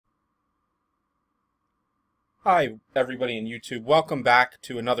Hi, everybody in YouTube. Welcome back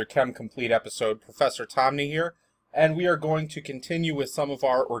to another Chem Complete episode. Professor Tomney here, and we are going to continue with some of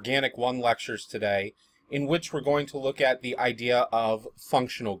our Organic 1 lectures today, in which we're going to look at the idea of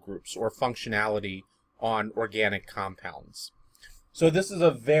functional groups or functionality on organic compounds. So this is a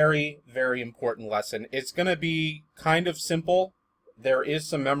very, very important lesson. It's going to be kind of simple. There is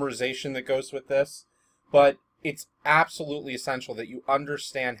some memorization that goes with this, but it's absolutely essential that you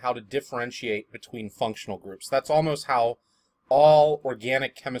understand how to differentiate between functional groups. That's almost how all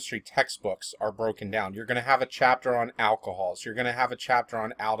organic chemistry textbooks are broken down. You're going to have a chapter on alcohols. You're going to have a chapter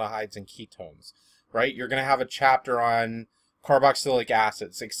on aldehydes and ketones, right? You're going to have a chapter on carboxylic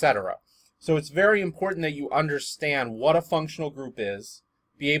acids, etc. So it's very important that you understand what a functional group is,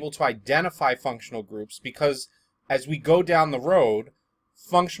 be able to identify functional groups, because as we go down the road,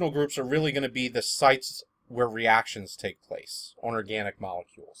 functional groups are really going to be the sites where reactions take place on organic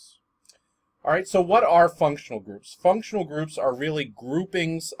molecules. All right, so what are functional groups? Functional groups are really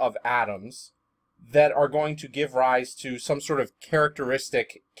groupings of atoms that are going to give rise to some sort of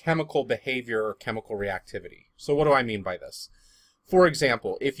characteristic chemical behavior or chemical reactivity. So what do I mean by this? For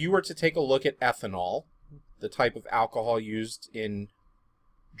example, if you were to take a look at ethanol, the type of alcohol used in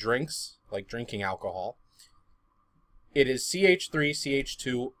drinks, like drinking alcohol, it is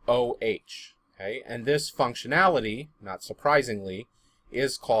CH3CH2OH. Okay, and this functionality, not surprisingly,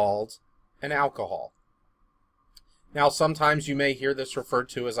 is called an alcohol. Now, sometimes you may hear this referred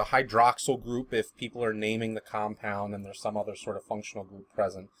to as a hydroxyl group if people are naming the compound and there's some other sort of functional group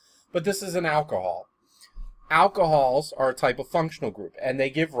present. But this is an alcohol. Alcohols are a type of functional group, and they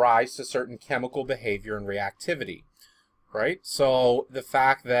give rise to certain chemical behavior and reactivity. Right? So the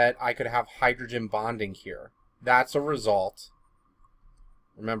fact that I could have hydrogen bonding here, that's a result.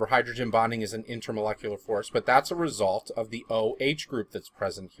 Remember, hydrogen bonding is an intermolecular force, but that's a result of the OH group that's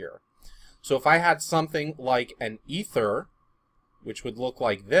present here. So if I had something like an ether, which would look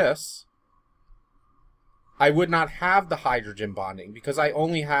like this, I would not have the hydrogen bonding because I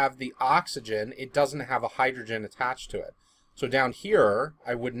only have the oxygen. It doesn't have a hydrogen attached to it. So down here,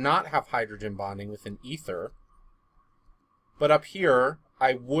 I would not have hydrogen bonding with an ether, but up here,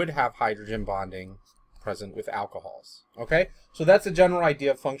 I would have hydrogen bonding present with alcohols. Okay, so that's a general idea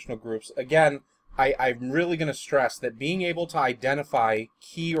of functional groups. Again, I'm really going to stress that being able to identify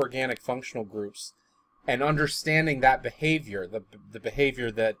key organic functional groups and understanding that behavior, the behavior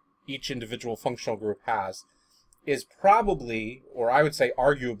that each individual functional group has, is probably, or I would say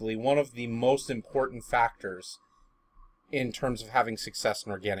arguably, one of the most important factors in terms of having success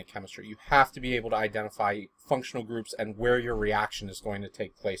in organic chemistry. You have to be able to identify functional groups and where your reaction is going to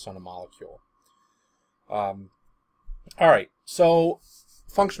take place on a molecule. All right, so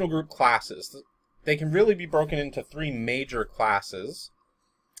functional group classes. They can really be broken into three major classes.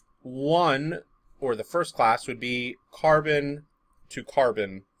 One, or the first class, would be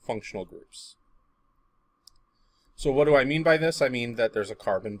carbon-to-carbon functional groups. So what do I mean by this? I mean that there's a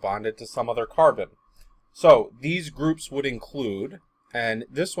carbon bonded to some other carbon. So these groups would include, and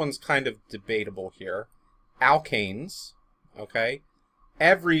this one's kind of debatable here, alkanes, okay?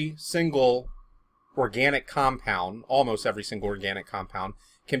 Every single organic compound, almost every single organic compound,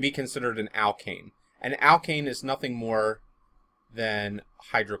 can be considered an alkane. An alkane is nothing more than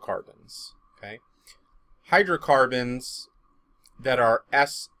hydrocarbons. Okay? Hydrocarbons that are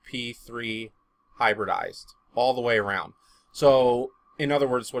sp3 hybridized all the way around. So, in other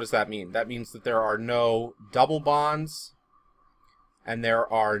words, what does that mean? That means that there are no double bonds and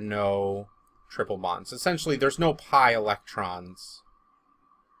there are no triple bonds. Essentially, there's no pi electrons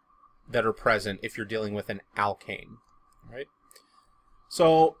that are present if you're dealing with an alkane. Right?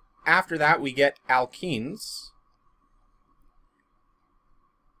 So after that we get alkenes,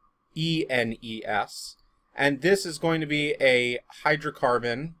 ENES, and this is going to be a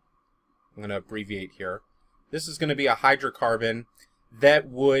hydrocarbon. I'm going to abbreviate here. This is going to be a hydrocarbon that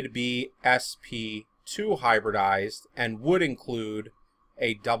would be sp2 hybridized and would include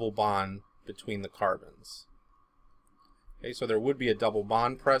a double bond between the carbons. Okay, so there would be a double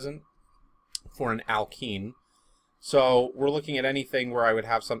bond present for an alkene. So we're looking at anything where I would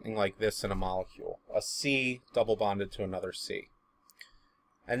have something like this in a molecule, a C double bonded to another C.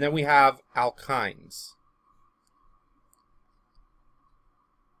 And then we have alkynes.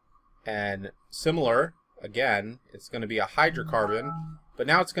 And similar, again, it's going to be a hydrocarbon, but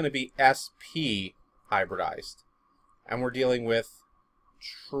now it's going to be sp hybridized. And we're dealing with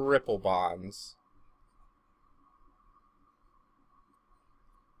triple bonds.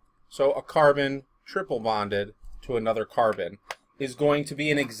 So a carbon triple bonded to another carbon is going to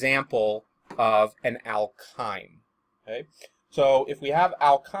be an example of an alkyne. Okay? So if we have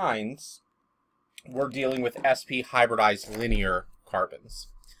alkynes, we're dealing with sp hybridized linear carbons.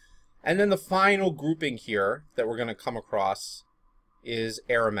 And then the final grouping here that we're going to come across is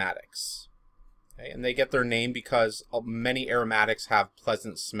aromatics. Okay, and they get their name because many aromatics have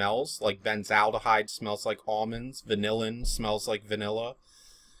pleasant smells, like benzaldehyde smells like almonds, vanillin smells like vanilla.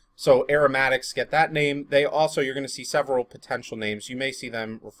 So aromatics get that name. They also, you're going to see several potential names. You may see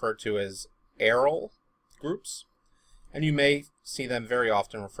them referred to as aryl groups, and you may see them very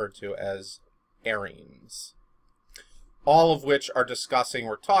often referred to as arenes. All of which are discussing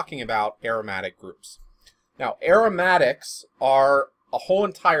or talking about aromatic groups. Now, aromatics are a whole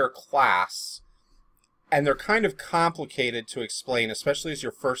entire class, and they're kind of complicated to explain, especially as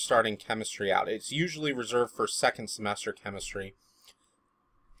you're first starting chemistry out. It's usually reserved for second semester chemistry.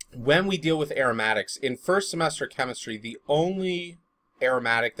 When we deal with aromatics, in first semester chemistry, the only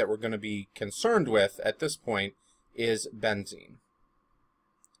aromatic that we're going to be concerned with at this point is benzene.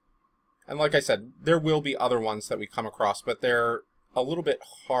 And like I said, there will be other ones that we come across, but they're a little bit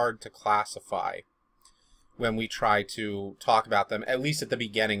hard to classify when we try to talk about them, at least at the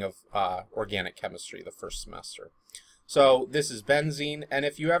beginning of organic chemistry, the first semester. So this is benzene, and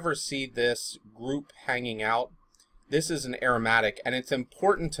if you ever see this group hanging out, this is an aromatic, and it's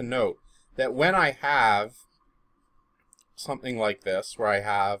important to note that when I have something like this, where I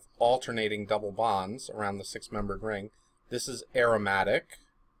have alternating double bonds around the six-membered ring, this is aromatic.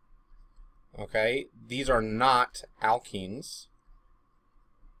 Okay, these are not alkenes.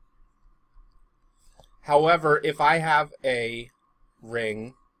 However, if I have a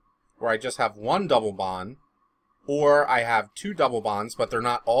ring where I just have one double bond, or I have two double bonds, but they're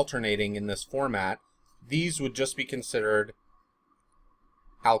not alternating in this format, these would just be considered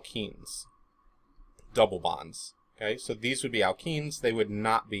alkenes, double bonds. Okay, so these would be alkenes. They would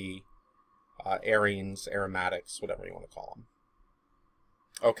not be arenes, aromatics, whatever you want to call them.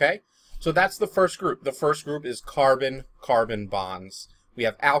 Okay, so that's the first group. The first group is carbon-carbon bonds. We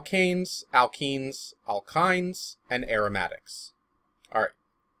have alkanes, alkenes, alkynes, and aromatics. All right,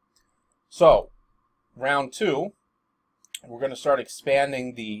 so round two, we're going to start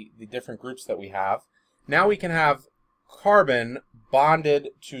expanding the different groups that we have. Now we can have carbon bonded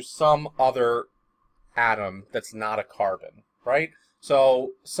to some other atom that's not a carbon, right?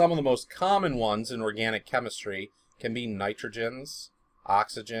 So some of the most common ones in organic chemistry can be nitrogens,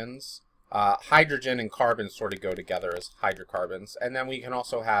 oxygens. Hydrogen and carbon sort of go together as hydrocarbons. And then we can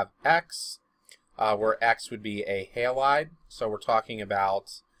also have X, where X would be a halide. So we're talking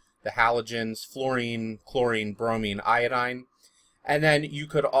about the halogens, fluorine, chlorine, bromine, iodine. And then you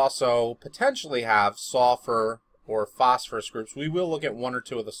could also potentially have sulfur or phosphorus groups. We will look at one or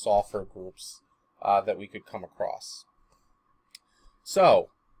two of the sulfur groups that we could come across. So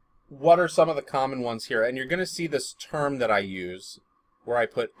what are some of the common ones here? And you're going to see this term that I use where I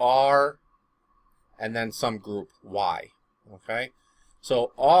put R and then some group Y. Okay,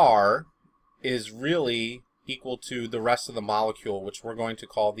 so R is really equal to the rest of the molecule, which we're going to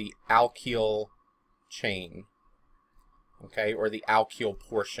call the alkyl chain, okay, or the alkyl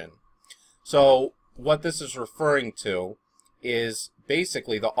portion. So what this is referring to is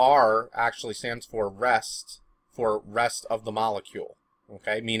basically the R actually stands for rest of the molecule,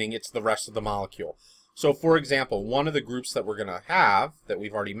 okay, meaning it's the rest of the molecule. So for example, one of the groups that we're going to have that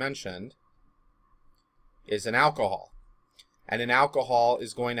we've already mentioned is an alcohol. And an alcohol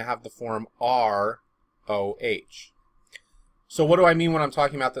is going to have the form ROH. So what do I mean when I'm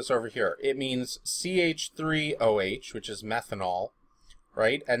talking about this over here? It means CH3OH, which is methanol,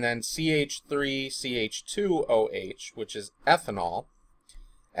 right? And then CH3CH2OH, which is ethanol.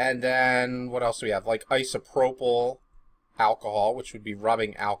 And then what else do we have? Like isopropyl alcohol, which would be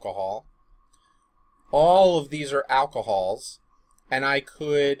rubbing alcohol. All of these are alcohols, and I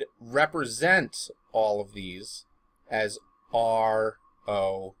could represent all of these as ROH,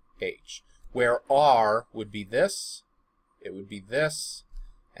 where R would be this, it would be this,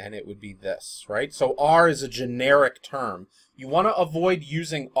 and it would be this, right? So R is a generic term. You want to avoid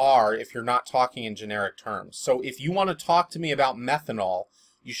using R if you're not talking in generic terms. So if you want to talk to me about methanol,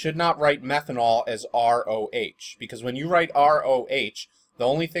 you should not write methanol as ROH, because when you write ROH, the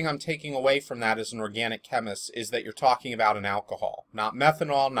only thing I'm taking away from that as an organic chemist is that you're talking about an alcohol. Not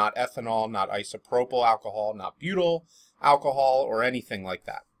methanol, not ethanol, not isopropyl alcohol, not butyl alcohol, or anything like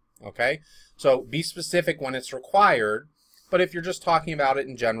that. Okay? So be specific when it's required, but if you're just talking about it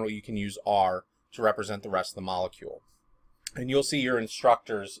in general, you can use R to represent the rest of the molecule. And you'll see your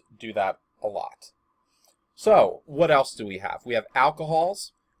instructors do that a lot. So what else do we have? We have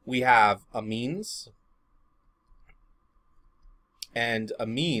alcohols, we have amines, and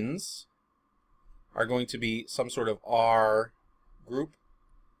amines are going to be some sort of R group,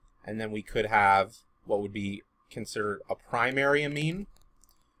 and then we could have what would be considered a primary amine,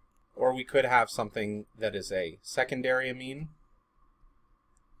 or we could have something that is a secondary amine,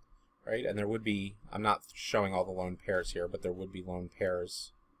 right? And there would be, I'm not showing all the lone pairs here, but there would be lone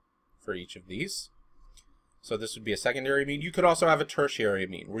pairs for each of these. So this would be a secondary amine. You could also have a tertiary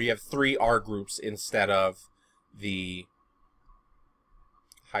amine, where you have 3 R groups instead of the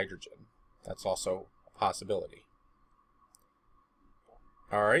hydrogen. That's also a possibility.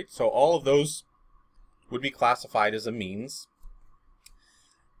 All right, so all of those would be classified as amines.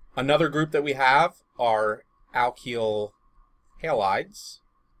 Another group that we have are alkyl halides.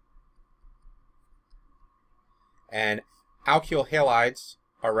 And alkyl halides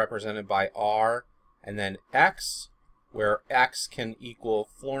are represented by R and then X, where X can equal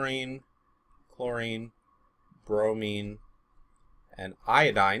fluorine, chlorine, bromine, and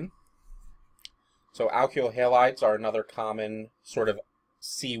iodine. So alkyl halides are another common sort of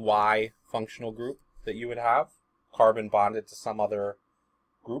CY functional group that you would have, carbon bonded to some other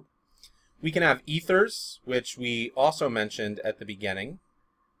group. We can have ethers, which we also mentioned at the beginning.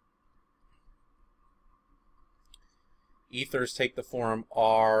 Ethers take the form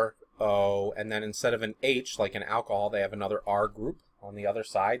RO, and then instead of an H, like an alcohol, they have another R group on the other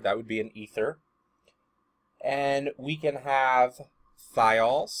side. That would be an ether. And we can have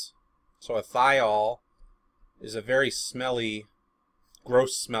thiols. So a thiol is a very smelly,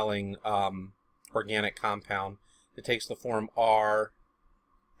 gross-smelling organic compound that takes the form RSH,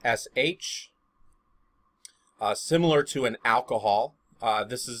 similar to an alcohol.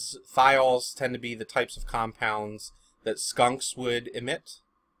 Thiols tend to be the types of compounds that skunks would emit.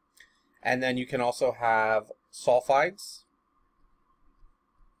 And then you can also have sulfides.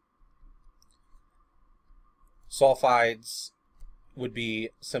 Sulfides would be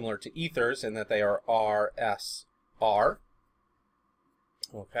similar to ethers in that they are RSR.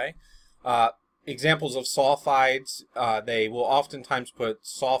 Okay. Examples of sulfides, they will oftentimes put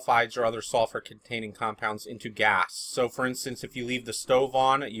sulfides or other sulfur-containing compounds into gas. So for instance, if you leave the stove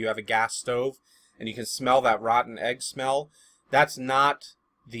on, you have a gas stove, and you can smell that rotten egg smell. That's not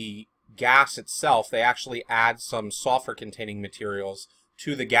the gas itself. They actually add some sulfur-containing materials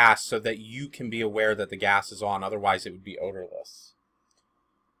to the gas so that you can be aware that the gas is on. Otherwise, it would be odorless.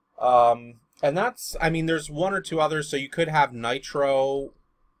 And that's, I mean, there's one or two others. So you could have nitro.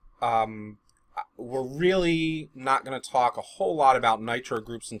 We're really not going to talk a whole lot about nitro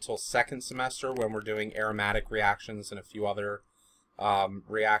groups until second semester when we're doing aromatic reactions and a few other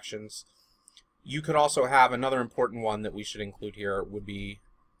reactions. You could also have another important one that we should include here would be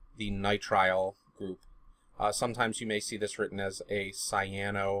the nitrile group. Sometimes you may see this written as a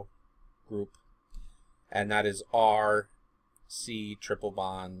cyano group, and that is R, C, triple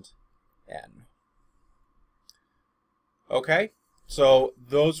bond, N. Okay, so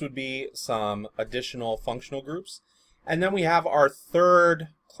those would be some additional functional groups. And then we have our third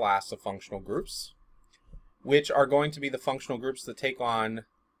class of functional groups, which are going to be the functional groups that take on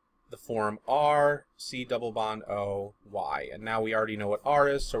the form R, C double bond O, Y. And now we already know what R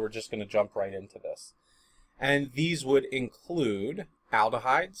is, so we're just going to jump right into this. And these would include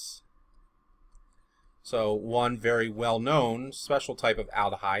aldehydes. So one very well-known special type of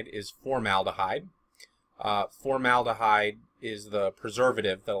aldehyde is formaldehyde. Formaldehyde is the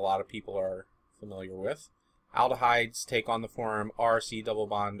preservative that a lot of people are familiar with. Aldehydes take on the form RC double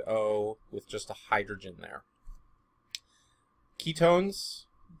bond O with just a hydrogen there. Ketones.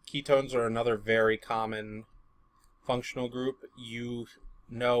 Ketones are another very common functional group. You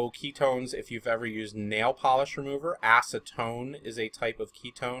know ketones if you've ever used nail polish remover. Acetone is a type of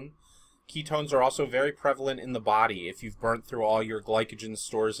ketone. Ketones are also very prevalent in the body. If you've burnt through all your glycogen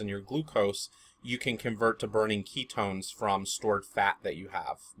stores and your glucose, you can convert to burning ketones from stored fat that you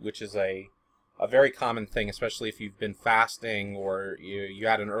have, which is a very common thing, especially if you've been fasting or you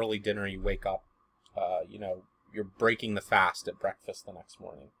had an early dinner, you wake up, you're breaking the fast at breakfast the next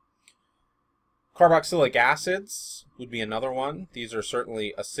morning. Carboxylic acids would be another one. These are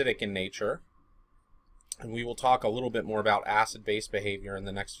certainly acidic in nature. And we will talk a little bit more about acid-base behavior in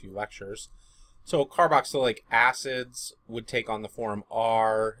the next few lectures. So carboxylic acids would take on the form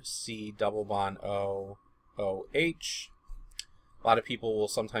R, C double bond O, OH. A lot of people will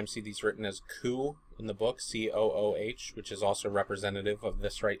sometimes see these written as COOH in the book, COOH, which is also representative of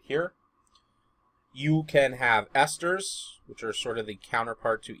this right here. You can have esters, which are sort of the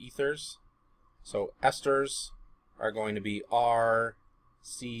counterpart to ethers. So esters are going to be R,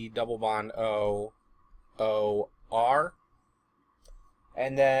 C double bond O, OR.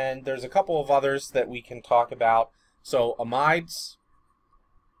 And then there's a couple of others that we can talk about. So amides.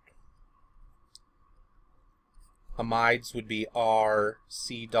 Amides would be R,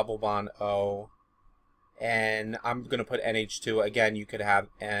 C double bond O, and I'm going to put NH2. Again, you could have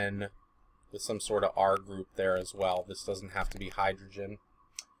N with some sort of R group there as well. This doesn't have to be hydrogen.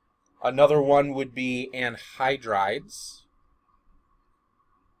 Another one would be anhydrides.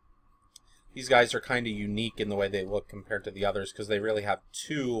 These guys are kind of unique in the way they look compared to the others because they really have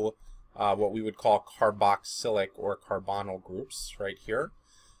two what we would call carboxylic or carbonyl groups right here.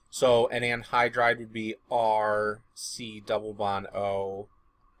 So an anhydride would be R, C double bond O,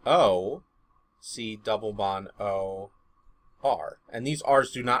 O, C double bond O, R. And these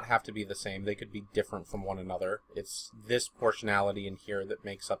R's do not have to be the same. They could be different from one another. It's this portionality in here that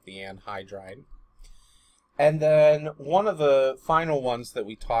makes up the anhydride. And then one of the final ones that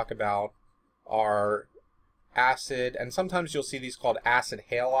we talk about are acid, and sometimes you'll see these called acid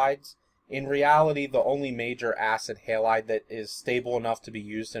halides. In reality, the only major acid halide that is stable enough to be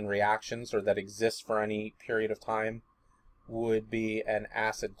used in reactions or that exists for any period of time would be an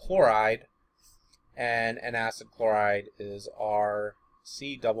acid chloride. And an acid chloride is R,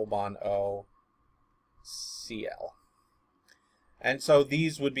 C double bond O, Cl. And so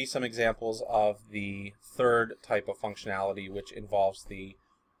these would be some examples of the third type of functionality, which involves the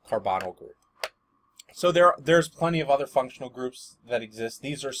carbonyl group. So there's plenty of other functional groups that exist.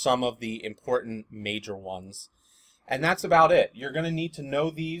 These are some of the important major ones. And that's about it. You're going to need to know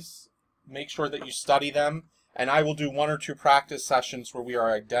these, make sure that you study them, and I will do 1 or 2 practice sessions where we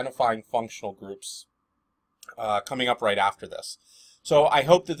are identifying functional groups coming up right after this. So I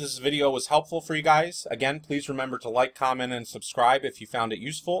hope that this video was helpful for you guys. Again, please remember to like, comment, and subscribe if you found it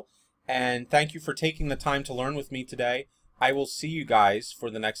useful. And thank you for taking the time to learn with me today. I will see you guys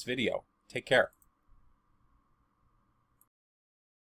for the next video. Take care.